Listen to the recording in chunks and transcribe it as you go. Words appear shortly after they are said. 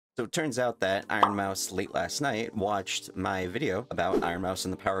So it turns out that Ironmouse late last night watched my video about Ironmouse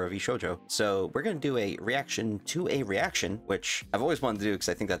and the Power of VShojo. So we're going to do a reaction to a reaction, which I've always wanted to do because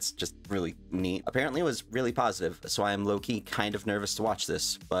I think that's just really neat. Apparently it was really positive, so I'm low-key kind of nervous to watch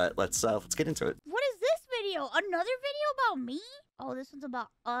this, but let's get into it. What is this video? Another video about me? Oh, this one's about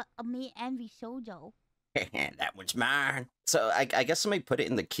me and VShojo. That one's mine. So I guess somebody put it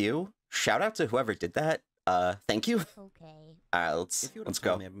in the queue. Shout out to whoever did that. Thank you. Okay. Let's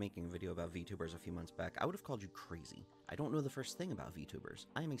go. Me making a video about VTubers a few months back, I would have called you crazy. I don't know the first thing about VTubers.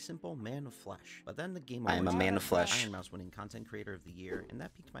 I am a simple man of flesh. But then the game I am a man of flesh. Ironmouse winning Content Creator of the Year, and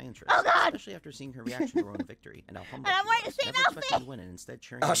that piqued my interest. Oh God! Especially after seeing her reaction to her own victory, and how humble and I'm she wearing was. the same Never outfit. expecting to win and instead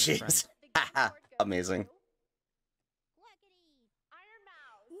cheering on her friend. Amazing.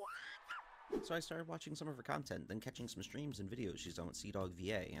 So I started watching some of her content, then catching some streams and videos she's done with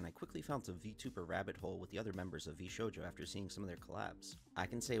CDogVA, and I quickly found the VTuber rabbit hole with the other members of VShojo after seeing some of their collabs. I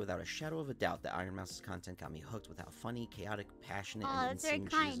can say without a shadow of a doubt that Ironmouse's content got me hooked with how funny, chaotic, passionate, and insane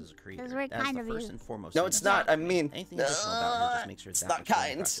she is as a creator. That's the first and foremost. No, it's not. I mean, anything additional about her just makes her that much more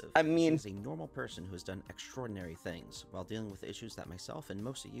impressive. I mean, she's a normal person who has done extraordinary things while dealing with issues that myself and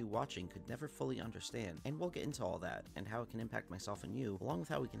most of you watching could never fully understand. And we'll get into all that and how it can impact myself and you, along with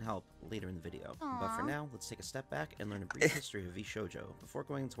how we can help later in the video. But for now, let's take a step back and learn a brief history of VShojo before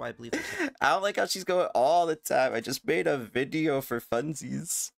going into why I believe I don't like how she's going all the time. I just made a video for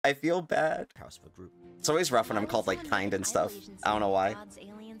funsies. I feel bad. House of a group. It's always rough when I'm called like kind and stuff. I don't know why. Gods,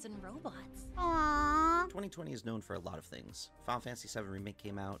 aliens, and robots. Aww. 2020 is known for a lot of things. Final Fantasy VII Remake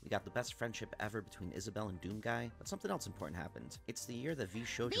came out, we got the best friendship ever between Isabelle and Doomguy, but something else important happened. It's the year that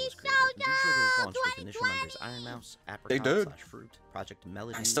VShojo was created. VShojo was launched with initial members Ironmouse, Apricot/Fruit, Project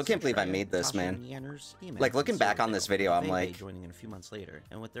Melody. I still can't believe I made this, man. Like, looking back on this video, I'm like, joining in a few months later,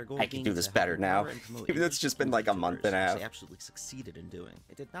 and with their goal I can do this better now. Even though it's just been like a month and a half. They absolutely succeeded in doing.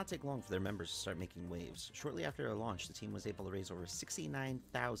 It did not take long for their members to start making waves. Shortly after their launch, the team was able to raise over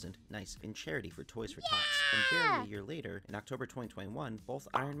 69,000 in charity for Toys for Tots. And barely a year later, in October 2021, both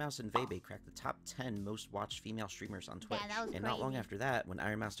Ironmouse and Vebe cracked the top 10 most watched female streamers on Twitch. And not long after that, when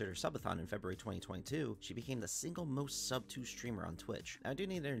Ironmouse did her subathon in February 2022, she became the single most sub-2 streamer on Twitch. Now, I do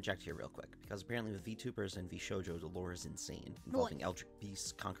need to interject here real quick, because apparently with VTubers and VShojo, the lore is insane, involving eldritch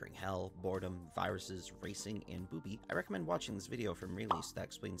beasts, conquering hell, boredom, viruses, racing, and booby. I recommend watching this video from Release that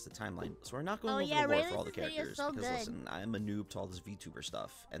explains the timeline. So we're not going over the lore for all the characters, because listen, I'm a noob to all this VTuber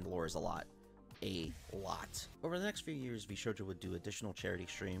stuff, and the lore is a lot. Over the next few years, VShojo would do additional charity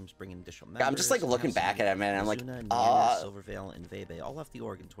streams, bringing additional members. I'm just like looking back at it, man. I'm like, Silvervale, and Vebe all left the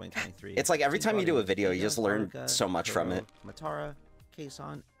org in 2023. It's like every time you do a video, you just learn so much from it. Matara,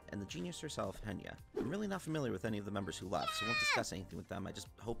 Keisan, and the genius herself, Henya. I'm really not familiar with any of the members who left, so I won't discuss anything with them. I just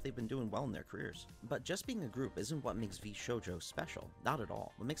hope they've been doing well in their careers. But just being a group isn't what makes VShojo special. Not at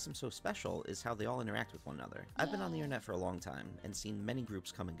all. What makes them so special is how they all interact with one another. I've been on the internet for a long time and seen many groups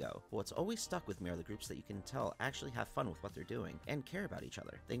come and go, but what's always stuck with me are the groups that you can tell actually have fun with what they're doing and care about each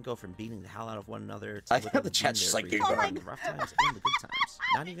other. They can go from beating the hell out of one another to I think the chat's just like, the rough times and the good times.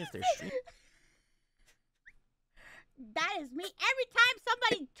 Not even if they're streaming. That is me. Every time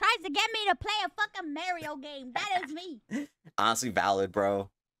somebody tries to get me to play a fucking Mario game, that is me. Honestly, valid,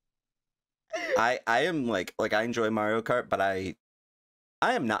 bro. I am like I enjoy Mario Kart, but I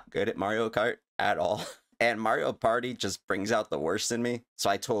am not good at Mario Kart at all. And Mario Party just brings out the worst in me.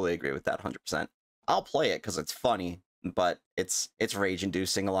 So I totally agree with that 100%. I'll play it because it's funny, but it's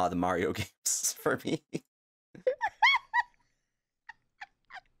rage-inducing a lot of the Mario games for me. I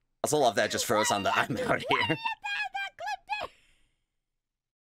also love that just froze on the I'm out here.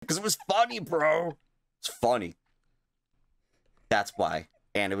 Because it was funny, bro. It's funny. That's why.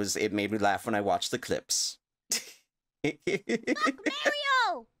 And it made me laugh when I watched the clips. Fuck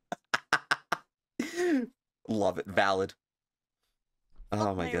Mario! Love it. Valid.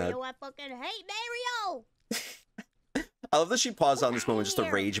 Oh my god. I fucking hate Mario! I love that she paused on this moment just to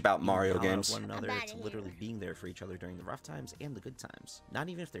rage about Mario games. One another, it's literally being there for each other during the rough times and the good times. Not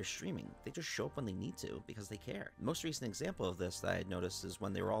even if they're streaming, they just show up when they need to because they care. The most recent example of this that I had noticed is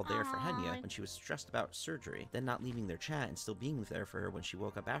when they were all there for Henya when she was stressed about surgery, then not leaving their chat and still being there for her when she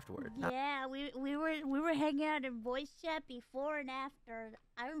woke up afterward. Yeah, we were hanging out in voice chat before and after.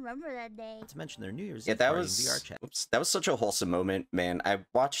 I remember that day. Not to mention their New Year's Eve party in VR chat. Oops, that was such a wholesome moment, man. I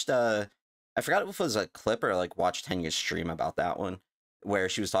watched I forgot if it was a clip or like watched Henya's stream about that one, where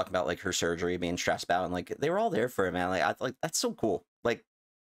she was talking about like her surgery, being stressed out, and like they were all there for it, man. Like that's so cool. Like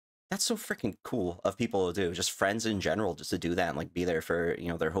that's so freaking cool of people to do. Just friends in general, just to do that and like be there for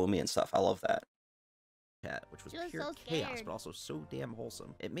their homie and stuff. I love that. Chat, which was pure chaos, but also so damn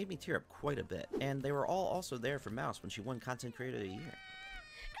wholesome. It made me tear up quite a bit. And they were all also there for Mouse when she won Content Creator of the Year.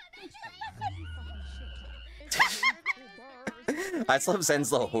 I just love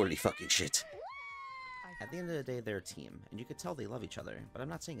Zen's little holy fucking shit. At the end of the day, they're a team, and you could tell they love each other, but I'm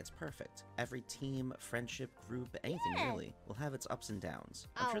not saying it's perfect. Every team, friendship, group, anything really, will have its ups and downs.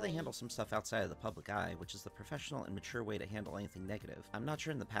 I'm sure they handle some stuff outside of the public eye, which is the professional and mature way to handle anything negative. I'm not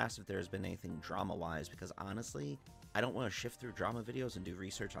sure in the past if there has been anything drama-wise, because honestly, I don't want to shift through drama videos and do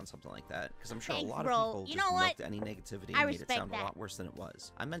research on something like that, because I'm sure a lot of people just milked any negativity and made it sound a lot worse than it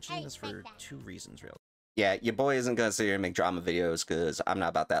was. I'm mentioning this for two reasons, really. Yeah, your boy isn't gonna sit here and make drama videos because I'm not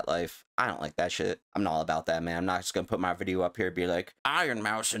about that life. I don't like that shit. I'm not all about that, man. I'm not just gonna put my video up here and be like,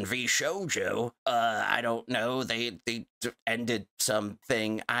 Ironmouse and VShojo. I don't know. They ended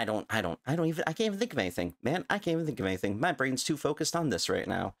something. I can't even think of anything, man. I can't even think of anything. My brain's too focused on this right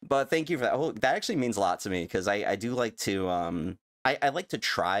now. But thank you for that. Oh, that actually means a lot to me because I do like to I like to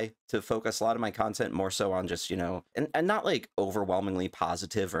try to focus a lot of my content more so on just, you know, and not like overwhelmingly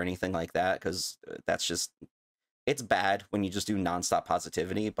positive or anything like that, because that's just, it's bad when you just do nonstop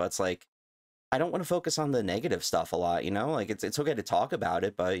positivity, but it's like, I don't want to focus on the negative stuff a lot, you know, like it's okay to talk about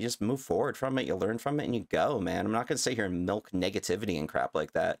it, but you just move forward from it, you learn from it, and you go, man. I'm not going to sit here and milk negativity and crap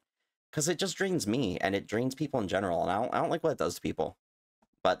like that, because it just drains me, and it drains people in general, and I don't like what it does to people.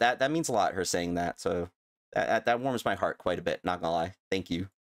 But that means a lot, her saying that, so... That warms my heart quite a bit, not gonna lie. Thank you.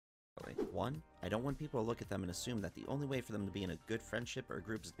 One, I don't want people to look at them and assume that the only way for them to be in a good friendship or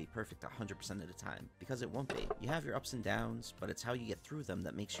group is to be perfect 100% of the time, because it won't be. You have your ups and downs, but it's how you get through them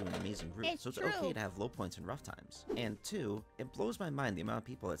that makes you an amazing group, so it's okay to have low points and rough times. And two, it blows my mind the amount of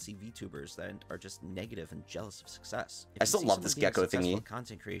people that see VTubers that are just negative and jealous of success. If I still love this gecko thingy.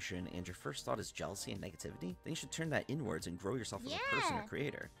 Content creation and your first thought is jealousy and negativity, then you should turn that inwards and grow yourself as a person or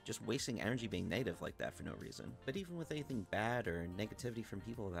creator. Just wasting energy being negative like that for no reason. But even with anything bad or negativity from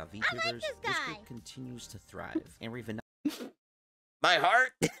people about VTubers, this group continues to thrive, and we're even my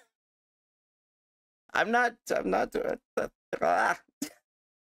heart. I'm not doing that.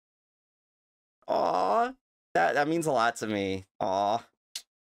 Aw, that means a lot to me. Aw. All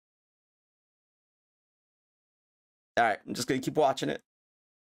right, I'm just gonna keep watching it.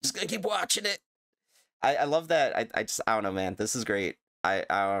 Just gonna keep watching it. I love that. I don't know, man. This is great.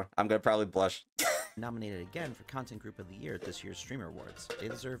 I'm gonna probably blush. Nominated again for Content Group of the Year at this year's Streamer Awards. They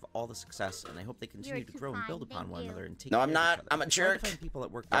deserve all the success, and I hope they continue to grow and build upon one another and take care of each other. I'm a jerk. People that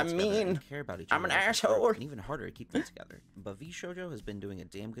work well together and care about each other. I'm an asshole. And even harder to keep them together. But VShojo has been doing a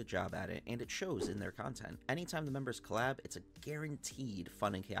damn good job at it, and it shows in their content. Anytime the members collab, it's a guaranteed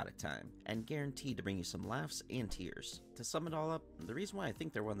fun and chaotic time, and guaranteed to bring you some laughs and tears. To sum it all up, the reason why I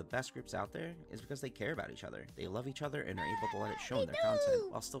think they're one of the best groups out there is because they care about each other. They love each other and are able to let it show in their content,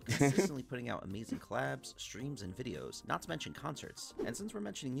 while still consistently putting out amazing collabs, streams, and videos, not to mention concerts. And since we're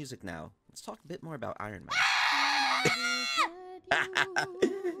mentioning music now, let's talk a bit more about Ironmouse.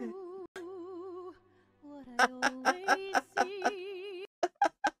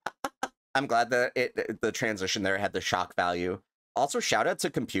 I'm glad that the transition there had the shock value. Also, shout out to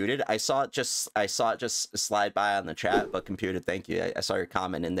Computed. I saw it just slide by on the chat, but Computed, thank you. I saw your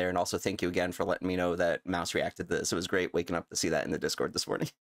comment in there, and also thank you again for letting me know that Mouse reacted to this. It was great waking up to see that in the Discord this morning.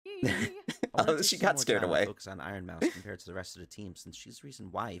 She got scared away. Focus on Ironmouse compared to the rest of the team, since she's the reason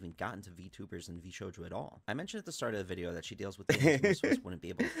why I even got into VTubers and VShojo at all. I mentioned at the start of the video that she deals with things most of us wouldn't be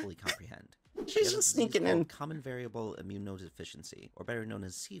able to fully comprehend. She's just sneaking in. Common variable immunodeficiency, or better known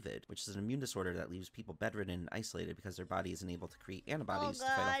as CVID, which is an immune disorder that leaves people bedridden and isolated because their body isn't able to create antibodies to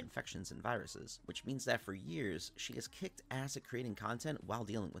fight off infections and viruses. Which means that for years, she has kicked ass at creating content while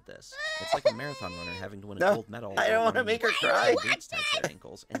dealing with this. It's like a marathon runner having to win a gold medal. I don't want to make her cry.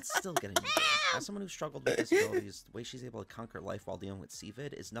 Ankles and still getting good. As someone who struggled with disabilities, the way she's able to conquer life while dealing with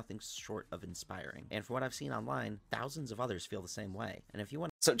CVID is nothing short of inspiring. And from what I've seen online, thousands of others feel the same way. And if you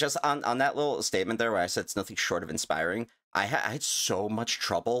want, so just on that little statement there where I said it's nothing short of inspiring, I had so much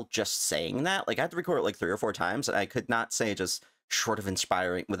trouble just saying that. Like I had to record it like 3 or 4 times, and I could not say just short of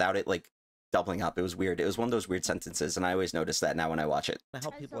inspiring without it like doubling up. It was weird. It was one of those weird sentences, and I always notice that now when I watch it. To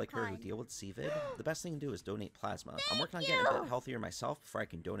help people like her who deal with CVID, the best thing to do is donate plasma. I'm working on getting a bit healthier myself before I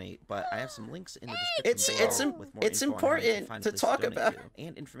can donate, but I have some links in the description below with more info important to talk about,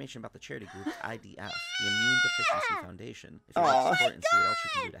 and information about the charity group IDF, the Immune Deficiency Foundation, if you'd like to support and see what else you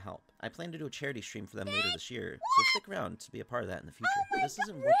can do to help. I plan to do a charity stream for them later this year, so stick around to be a part of that in the future. This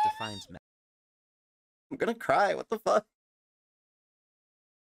isn't what defines me. I'm gonna cry. What the fuck?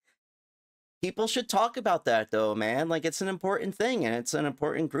 People should talk about that though, man. Like it's an important thing, and it's an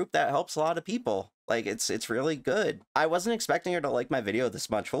important group that helps a lot of people. Like it's really good. I wasn't expecting her to like my video this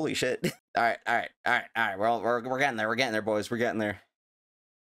much. Holy shit. All right. We're getting there. We're getting there, boys. We're getting there.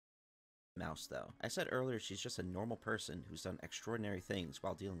 Mouse, though. I said earlier she's just a normal person who's done extraordinary things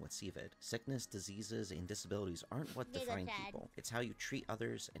while dealing with CVID. Sickness, diseases, and disabilities aren't what define people. It's how you treat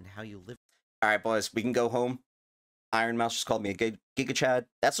others and how you live. Alright, boys, we can go home. Ironmouse just called me a Giga Chad.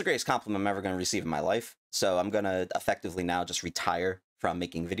 That's the greatest compliment I'm ever going to receive in my life. So I'm going to effectively now just retire from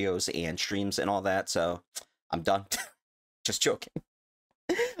making videos and streams and all that. So I'm done. Just joking.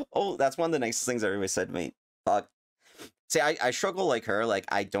 Oh, that's one of the nicest things everybody said to me. Fuck. See, I struggle like her. Like,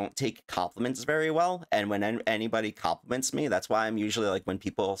 I don't take compliments very well. And when anybody compliments me, that's why I'm usually like, when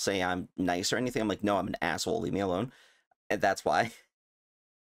people say I'm nice or anything, I'm like, no, I'm an asshole. Leave me alone. And that's why.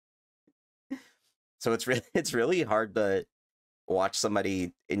 So it's really hard to watch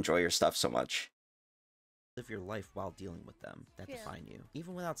somebody enjoy your stuff so much. Live your life while dealing with them that define you.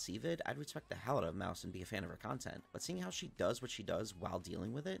 Even without CVID, I'd respect the hell out of Mouse and be a fan of her content. But seeing how she does what she does while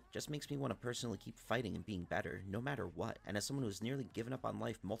dealing with it just makes me want to personally keep fighting and being better, no matter what. And as someone who's nearly given up on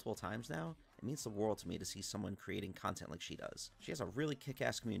life multiple times now, it means the world to me to see someone creating content like she does. She has a really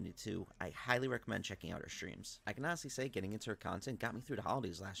kick-ass community too. I highly recommend checking out her streams. I can honestly say getting into her content got me through the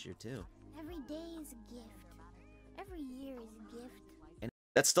holidays last year too. Every day is a gift. Every year is a gift.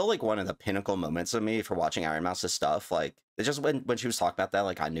 That's still like one of the pinnacle moments of me for watching Ironmouse's stuff. Like, it's just when she was talking about that,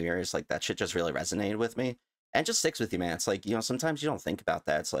 like on New Year's, like that shit just really resonated with me. And it just sticks with you, man. It's like, you know, sometimes you don't think about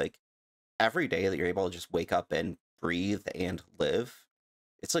that. It's like every day that you're able to just wake up and breathe and live,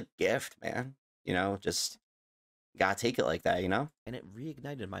 it's a gift, man. You know, just gotta take it like that, you know? And it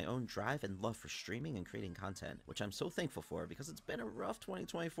reignited my own drive and love for streaming and creating content, which I'm so thankful for because it's been a rough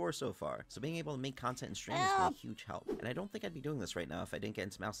 2024 so far. So being able to make content and stream has been a huge help. And I don't think I'd be doing this right now if I didn't get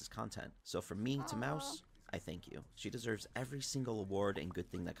into Mouse's content. So from me to Mouse, I thank you. She deserves every single award and good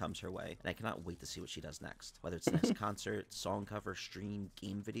thing that comes her way, and I cannot wait to see what she does next. Whether it's the next concert, song cover, stream,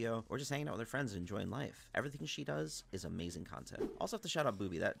 game video, or just hanging out with her friends and enjoying life. Everything she does is amazing content. Also have to shout out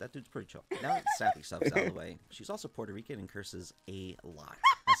Booby, that dude's pretty chill. Now that the sappy stuff's out of the way, she's also Puerto Rican and curses a lot.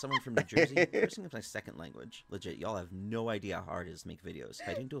 As someone from New Jersey, cursing is my second language. Legit, y'all have no idea how hard it is to make videos. If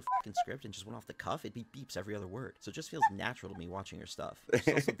I didn't do a fucking script and just went off the cuff, it'd be beeps every other word. So it just feels natural to me watching her stuff.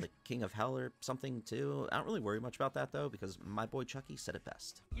 She's also the king of hell or something too. I don't really worry much about that though, because my boy Chucky said it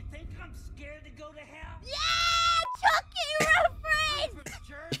best. You think I'm scared to go to hell? Yeah! Chucky, we're afraid!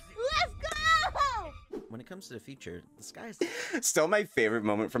 Let's go! When it comes to the future, the sky's still my favorite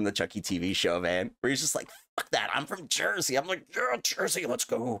moment from the Chucky TV show, man. Where he's just like, fuck that, I'm from Jersey. I'm like, yeah, Jersey, let's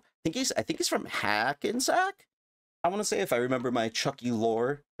go. I think he's from Hackensack? I want to say, if I remember my Chucky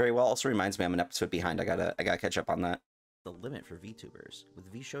lore very well. Also reminds me I'm an episode behind. I gotta catch up on that. The limit for VTubers,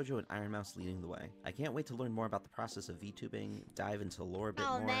 with VShojo and Ironmouse leading the way. I can't wait to learn more about the process of VTubing, dive into lore a bit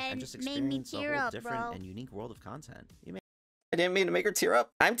more, and just experience a whole different and unique world of content. I didn't mean to make her tear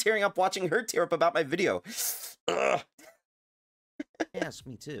up. I'm tearing up watching her tear up about my video. Ugh. Ask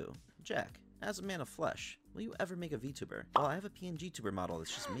me too. Jack, as a man of flesh, will you ever make a VTuber? Well, I have a PNG tuber model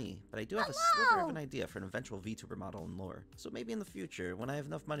that's just me, but I do have a sliver of an idea for an eventual VTuber model in lore. So maybe in the future, when I have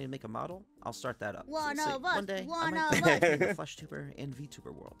enough money to make a model, I'll start that up. One So of us, one day, one I of might us. be the flesh tuber and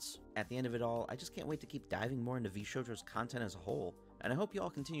VTuber worlds. At the end of it all, I just can't wait to keep diving more into VShojo's content as a whole. And I hope you all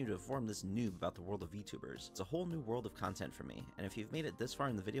continue to inform this noob about the world of VTubers. It's a whole new world of content for me, and if you've made it this far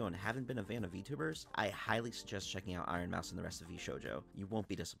in the video and haven't been a fan of VTubers, I highly suggest checking out Ironmouse and the rest of VShojo. You won't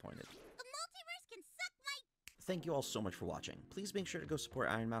be disappointed. The multiverse can suck my... Thank you all so much for watching. Please make sure to go support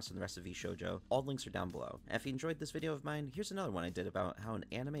Ironmouse and the rest of VShojo. All links are down below. And if you enjoyed this video of mine, here's another one I did about how an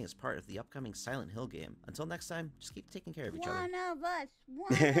anime is part of the upcoming Silent Hill game. Until next time, just keep taking care of each other. One of us,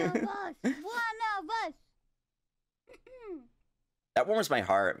 one of us, one of us. That warms my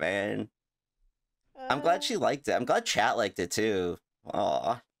heart, man. I'm glad she liked it. I'm glad chat liked it too.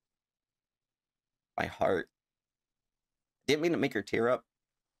 Aw. My heart. Didn't mean to make her tear up.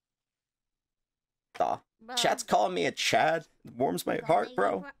 Aw. Bro. Chat's calling me a Chad. It warms my heart,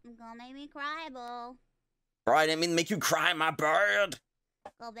 bro. Gonna make me cry, bro. Bro, I didn't mean to make you cry, my bird.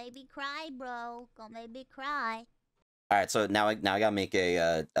 Gonna make me cry, bro. Gonna make me cry. Alright, so now I gotta make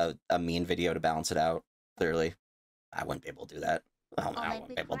a mean video to balance it out. Clearly. I wouldn't be able to do that. I wouldn't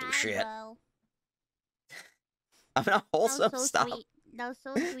be able to do shit. Bro. I'm not wholesome. That was so Stop. sweet. That was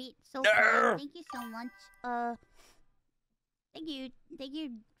so sweet. So kind. Thank you so much. Thank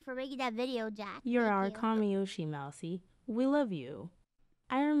you for making that video, Jack. You're Thank our you. Kamiyoshi Mousey. We love you.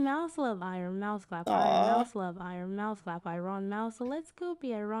 Iron Mouse love Iron Mouse clap. Aww. Iron Mouse love Iron Mouse clap. Iron Mouse let's go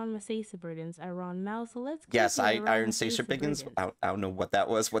be Iron Masasa burdens. Iron Mouse let's go. Yes, be Iron Sacer Biggins. burdens. I don't know what that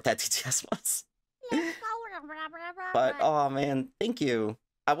was, what that DTS was. Let's go. But oh man, thank you.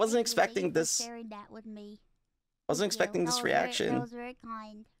 I wasn't Thank expecting you for this. sharing that with me. Wasn't expecting this reaction. That was very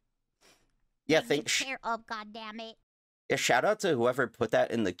kind. Yeah, Made me tear up, goddammit. Yeah, shout out to whoever put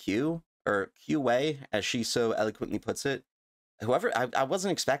that in the queue. or QA, as she so eloquently puts it. Whoever, I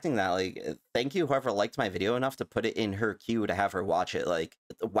wasn't expecting that. Like, thank you, whoever liked my video enough to put it in her queue to have her watch it. Like,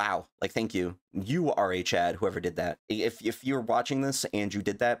 wow. Like, thank you. You are a Chad, whoever did that. If you're watching this and you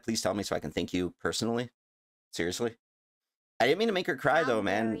did that, please tell me so I can thank you personally. Seriously. I didn't mean to make her cry, though,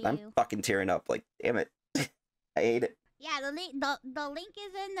 man. I'm fucking tearing up. Like, damn it. I hate it. Yeah, the link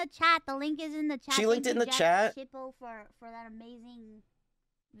is in the chat. The link is in the chat. She linked it in the chat. Shippo for that amazing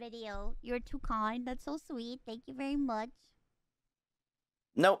video. You're too kind. That's so sweet. Thank you very much.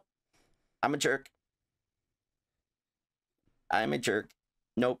 Nope. I'm a jerk. I'm a jerk.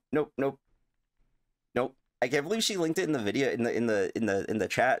 Nope. Nope. Nope. Nope. I can't believe she linked it in the video in the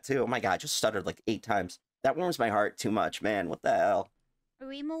chat too. Oh my god, I just stuttered like 8 times. That warms my heart too much, man. What the hell?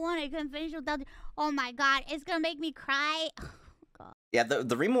 Remo one, I couldn't finish without. Oh my god, it's gonna make me cry. Oh, god. Yeah,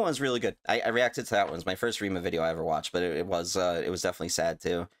 the Remo one's really good. I reacted to that one. It's my first Remo video I ever watched, but it was definitely sad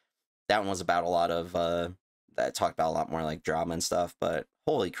too. That one was about a lot of that talked about a lot more like drama and stuff. But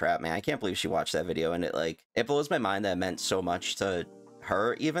holy crap, man, I can't believe she watched that video, and it blows my mind that it meant so much to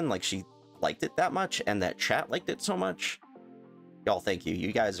her. Even like she liked it that much, and that chat liked it so much. Y'all, thank you.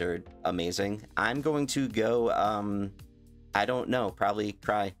 You guys are amazing. I'm going to go I don't know, probably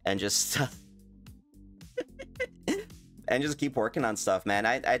cry and just and just keep working on stuff, man.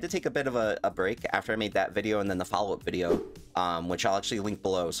 I had to take a bit of a break after I made that video and then the follow-up video, which I'll actually link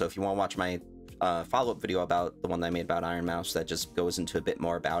below. So if you want to watch my follow-up video about the one that I made about Ironmouse, that just goes into a bit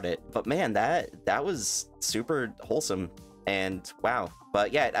more about it. But man, that was super wholesome, and wow.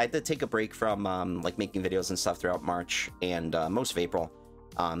 But yeah, I had to take a break from like making videos and stuff throughout March and most of April.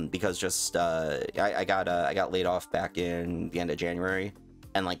 Because just I got laid off back in the end of January,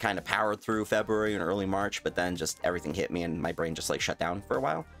 and like kind of powered through February and early March, but then just everything hit me and my brain just like shut down for a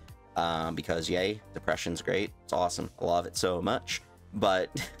while. Because yay, depression's great, it's awesome, I love it so much. But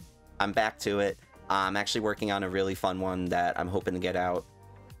I'm back to it. I'm actually working on a really fun one that I'm hoping to get out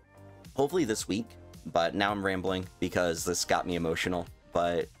hopefully this week. But now I'm rambling because this got me emotional.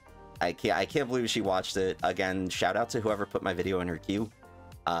 But I can't believe she watched it. Again, shout out to whoever put my video in her queue.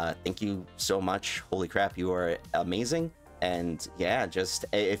 Thank you so much. Holy crap, you are amazing. And yeah, just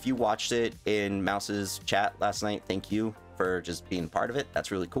if you watched it in Mouse's chat last night, thank you for just being part of it.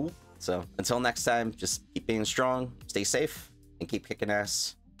 That's really cool. So until next time, just keep being strong, stay safe, and keep kicking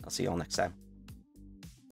ass. I'll see you all next time.